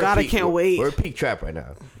opinion. Oh, God, I can't wait. We're peak trap right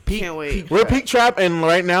now. Can't wait. We're peak trap, and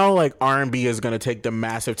right now, like R&B is gonna take the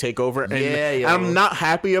massive takeover, and Yeah, yo. I'm not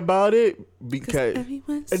happy about it because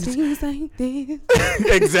Everyone sings like this.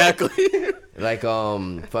 exactly. Like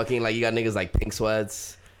fucking, like, you got niggas like Pink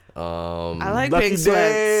Sweats. I like Lucky Pink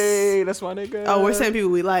Sweats. Day, that's my nigga. Oh, we're saying people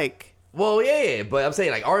we like. Well, yeah, but I'm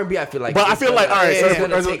saying like R&B. I feel like, But I feel like, all right, it's so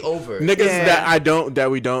gonna take over. niggas Yeah.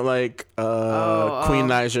 that we don't like. Queen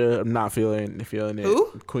Naija, I'm not feeling it. Who?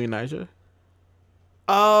 Queen Naija.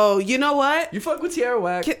 Oh, you know what? You fuck with Tierra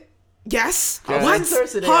Whack. Yes. I What? was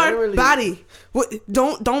interested in it. I Hard didn't really- body. What?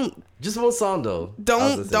 Don't Just one song though. I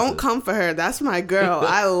was listening to. come for her. That's my girl.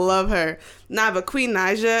 I love her. Nah, but Queen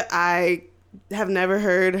Naija, I have never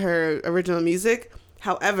heard her original music.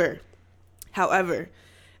 However,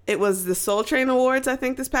 it was the Soul Train Awards, I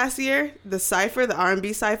think, this past year. The Cypher, the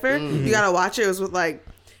R&B Cypher. Mm-hmm. You gotta watch it. It was with like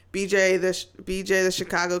BJ, the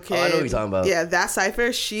Chicago Kid. I know what you're talking about. Yeah, that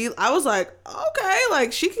Cypher. I was like, okay,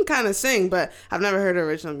 like she can kind of sing, but I've never heard her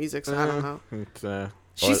original music, so I don't know. It's,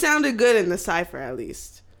 She sounded good in the Cypher, at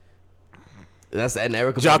least. That's and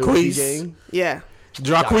Erica Jacquees. DJing. Yeah.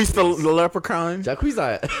 Jacquees the leprechaun. Jacquees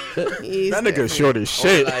not. He's That nigga different. short as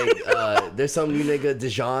shit. Like there's some new nigga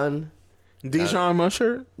Dijon. Dijon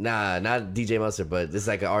Mustard? Nah, not DJ Mustard, but this is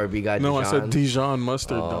like an R&B guy. No, Dijon. I said Dijon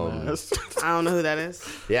Mustard, dumbass. I don't know who that is.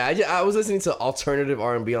 Yeah, I was listening to alternative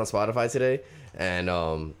R&B on Spotify today, and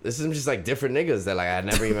this is just like different niggas that like I had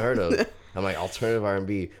never even heard of. I'm like alternative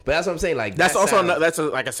R&B, but that's what I'm saying. Like That's that also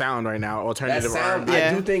sound, like a sound right now. that Alternative sound. R&B. I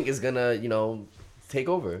Yeah. do think is gonna take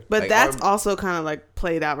over. But Like, that's also kind of like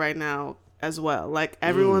played out right now as well. Like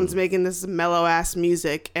everyone's making this mellow ass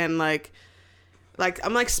music, and like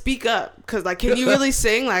I'm like, speak up, because like, can you really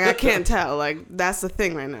sing? Like I can't tell. Like that's the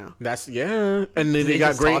thing right now. That's and then they got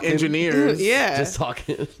just great talking. engineers. Yeah, just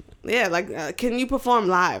talking. yeah. Like can you perform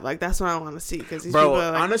live? Like that's what I want to see, because these Bro, people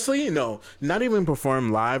are like, honestly, no, not even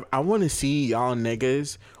perform live. I want to see y'all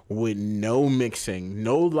niggas with no mixing,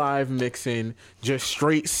 no live mixing, just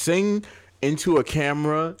straight sing into a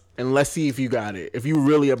camera, and let's see if you got it. If you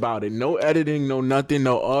really about it, no editing, no nothing,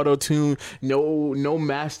 no auto tune, no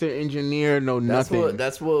master engineer, no nothing.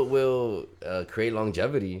 That's what will create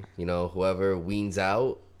longevity. Whoever weans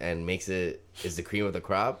out and makes it is the cream of the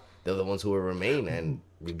crop. They're the ones who will remain and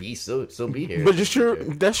still be here. But just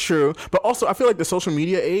true, that's true. But also, I feel like the social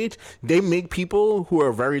media age, they make people who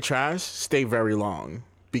are very trash stay very long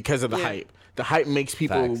because of the hype. The hype makes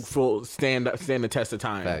people stand the test of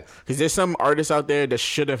time. Because there's some artists out there that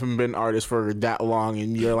should have been artists for that long,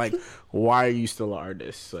 and you're like, why are you still an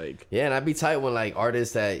artist? Like, yeah, and I'd be tight when like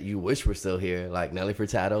artists that you wish were still here, like Nelly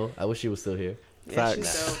Furtado. I wish she was still here. yeah,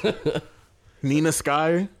 she's dope. Nina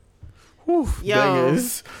Sky. Whew, Yo,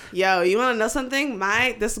 bangers. you want to know something?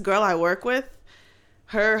 This girl I work with,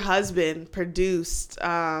 her husband produced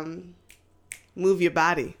 "Move Your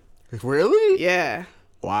Body." Really? Yeah.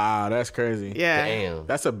 Wow, that's crazy. Yeah. Damn.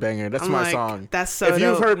 That's a banger. That's I'm my like, song. that's so If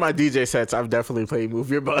you've dope. heard my DJ sets, I've definitely played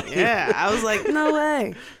 "Move Your Body." Yeah. I was like, no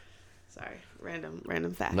way. Sorry.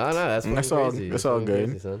 Random fact. No, that's all. crazy. That's all good.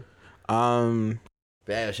 Crazy, son.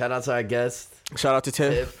 But yeah, shout out to our guest, shout out to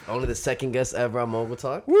Tiff. Tiff, only the second guest ever on Mogul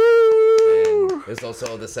Talk. Woo! And it's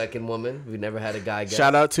also the second woman. We've never had a guy guest.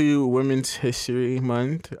 Shout out to Women's History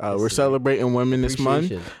Month. We're celebrating women this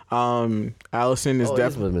month. Allison is it is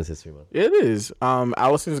definitely. Women's History Month. It is.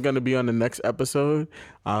 Allison's going to be on the next episode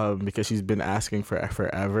because she's been asking for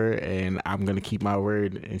forever, and I'm going to keep my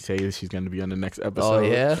word and say that she's going to be on the next episode. Oh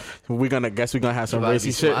yeah. We're gonna have some About to racy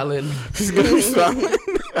be shit. smiling. She's gonna be smiling.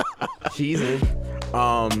 Cheesing.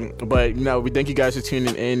 But no, we thank you guys for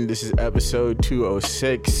tuning in. This is episode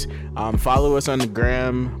 206. Follow us on the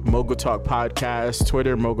gram, Mogul Talk Podcast,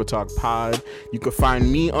 Twitter, Mogul Talk Pod. You can find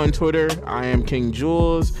me on Twitter. I am King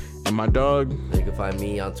Jules, and my dog. You can find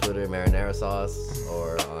me on Twitter, Marinara Sauce,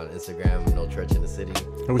 or on Instagram, No Church in the City.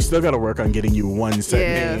 And we still gotta work on getting you one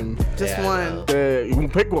set name. Just Yeah, I one. know. You can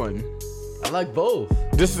pick one. I like both.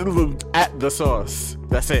 Just at the sauce.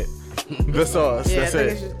 That's it. The sauce. Yeah, That's I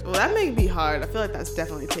think it. it should, well, that may be hard. I feel like that's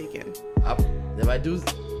definitely taken. If I do,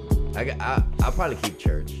 I'll probably keep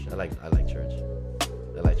church. I like church.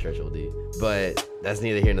 I like church OD. But that's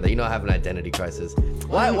neither here nor there. You know, I have an identity crisis.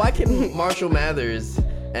 Why can Marshall Mathers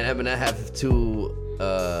and Eminem have two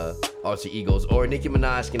alter egos, or Nicki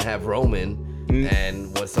Minaj can have Roman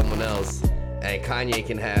and what someone else, and Kanye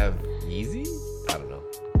can have Yeezy? I don't know.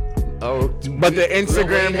 Oh, But the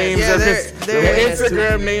Instagram names Yeah, are they're-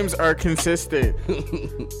 Instagram names are consistent.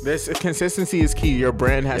 This consistency is key. Your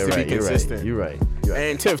brand has to be consistent. You're right.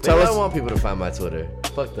 And Tiff, Maybe tell I us. don't want people to find my Twitter.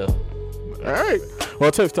 Fuck them. All right. Well,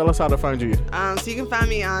 Tiff, tell us how to find you. So you can find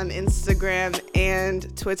me on Instagram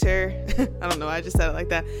and Twitter. I don't know. I just said it like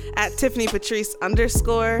that. At Tiffany Patrice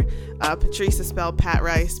 _. Patrice is spelled Pat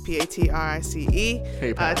Rice, Patrice.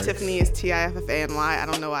 Hey, Pat Rice. Tiffany is Tiffany. I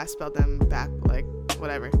don't know why I spelled them back, like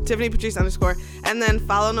whatever. Tiffany Patrice _. And then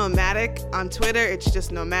follow Nomadic on Twitter. It's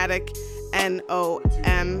just Nomadic,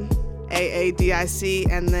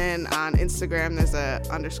 NOMAADIC. And then on Instagram, there's a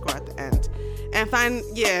 _ at the end. And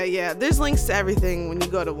there's links to everything. When you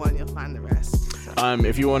go to one, you'll find the rest. So.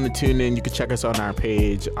 If you want to tune in, you can check us on our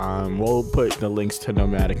page. We'll put the links to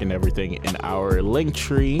Nomadic and everything in our link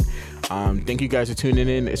tree. Thank you guys for tuning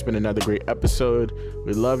in. It's been another great episode.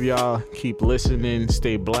 We love y'all. Keep listening.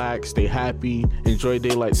 Stay black. Stay happy. Enjoy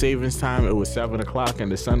daylight savings time. It was 7 o'clock and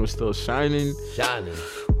the sun was still shining. Shining.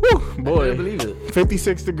 Whew, I boy. can't believe it.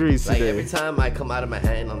 56 degrees Like today. every time I come out of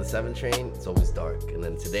Manhattan on the 7 train, it's always dark. And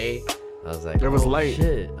then today, I was like, There was oh, light.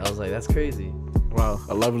 Shit. I was like, that's crazy. Wow,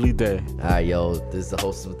 a lovely day. All right, yo, this is the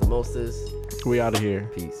hostess with the mostest. We out of here.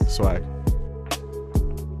 Peace. Swag.